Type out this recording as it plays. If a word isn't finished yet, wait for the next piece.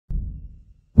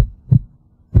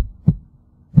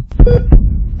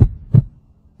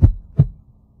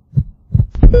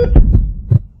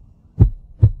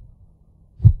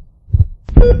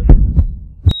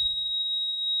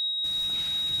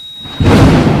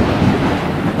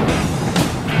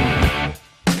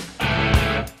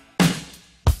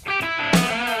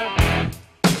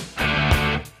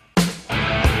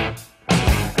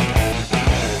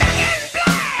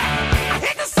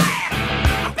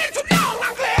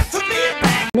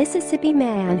Mississippi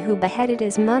man who beheaded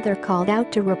his mother called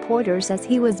out to reporters as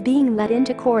he was being led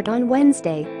into court on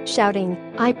Wednesday, shouting,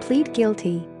 "I plead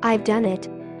guilty, I've done it."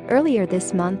 Earlier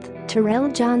this month, Terrell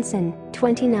Johnson,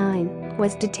 29,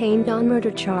 was detained on murder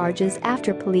charges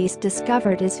after police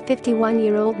discovered his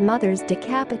 51-year-old mother's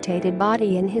decapitated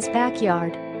body in his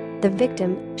backyard. The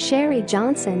victim, Sherry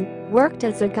Johnson, worked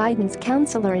as a guidance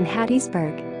counselor in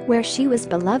Hattiesburg, where she was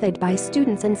beloved by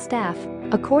students and staff,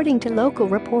 according to local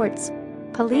reports.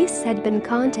 Police had been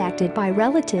contacted by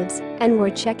relatives and were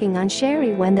checking on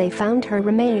Sherry when they found her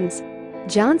remains.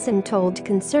 Johnson told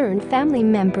concerned family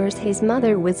members his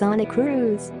mother was on a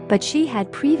cruise, but she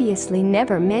had previously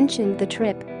never mentioned the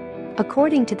trip.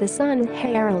 According to the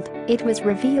Sun-Herald, it was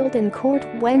revealed in court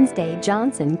Wednesday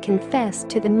Johnson confessed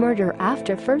to the murder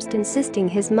after first insisting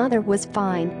his mother was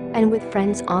fine and with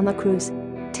friends on the cruise.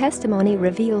 Testimony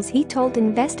reveals he told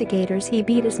investigators he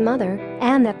beat his mother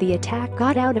and that the attack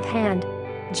got out of hand.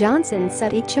 Johnson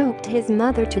said he choked his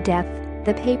mother to death,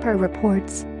 the paper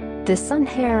reports. The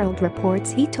Sun-Herald reports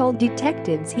he told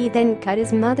detectives he then cut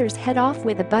his mother's head off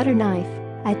with a butter knife,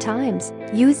 at times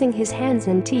using his hands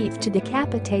and teeth to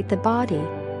decapitate the body.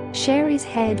 Sherry's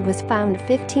head was found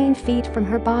 15 feet from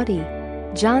her body.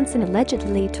 Johnson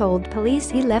allegedly told police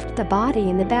he left the body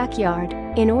in the backyard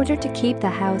in order to keep the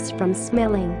house from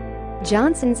smelling.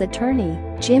 Johnson's attorney,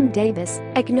 Jim Davis,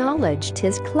 acknowledged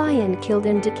his client killed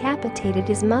and decapitated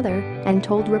his mother and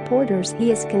told reporters he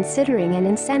is considering an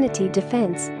insanity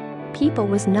defense. People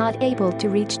was not able to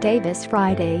reach Davis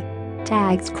Friday.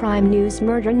 Tags Crime News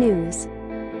Murder News.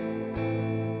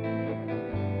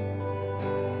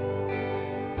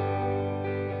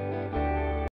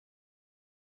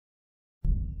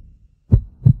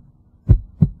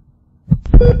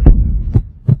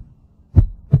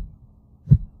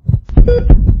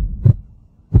 You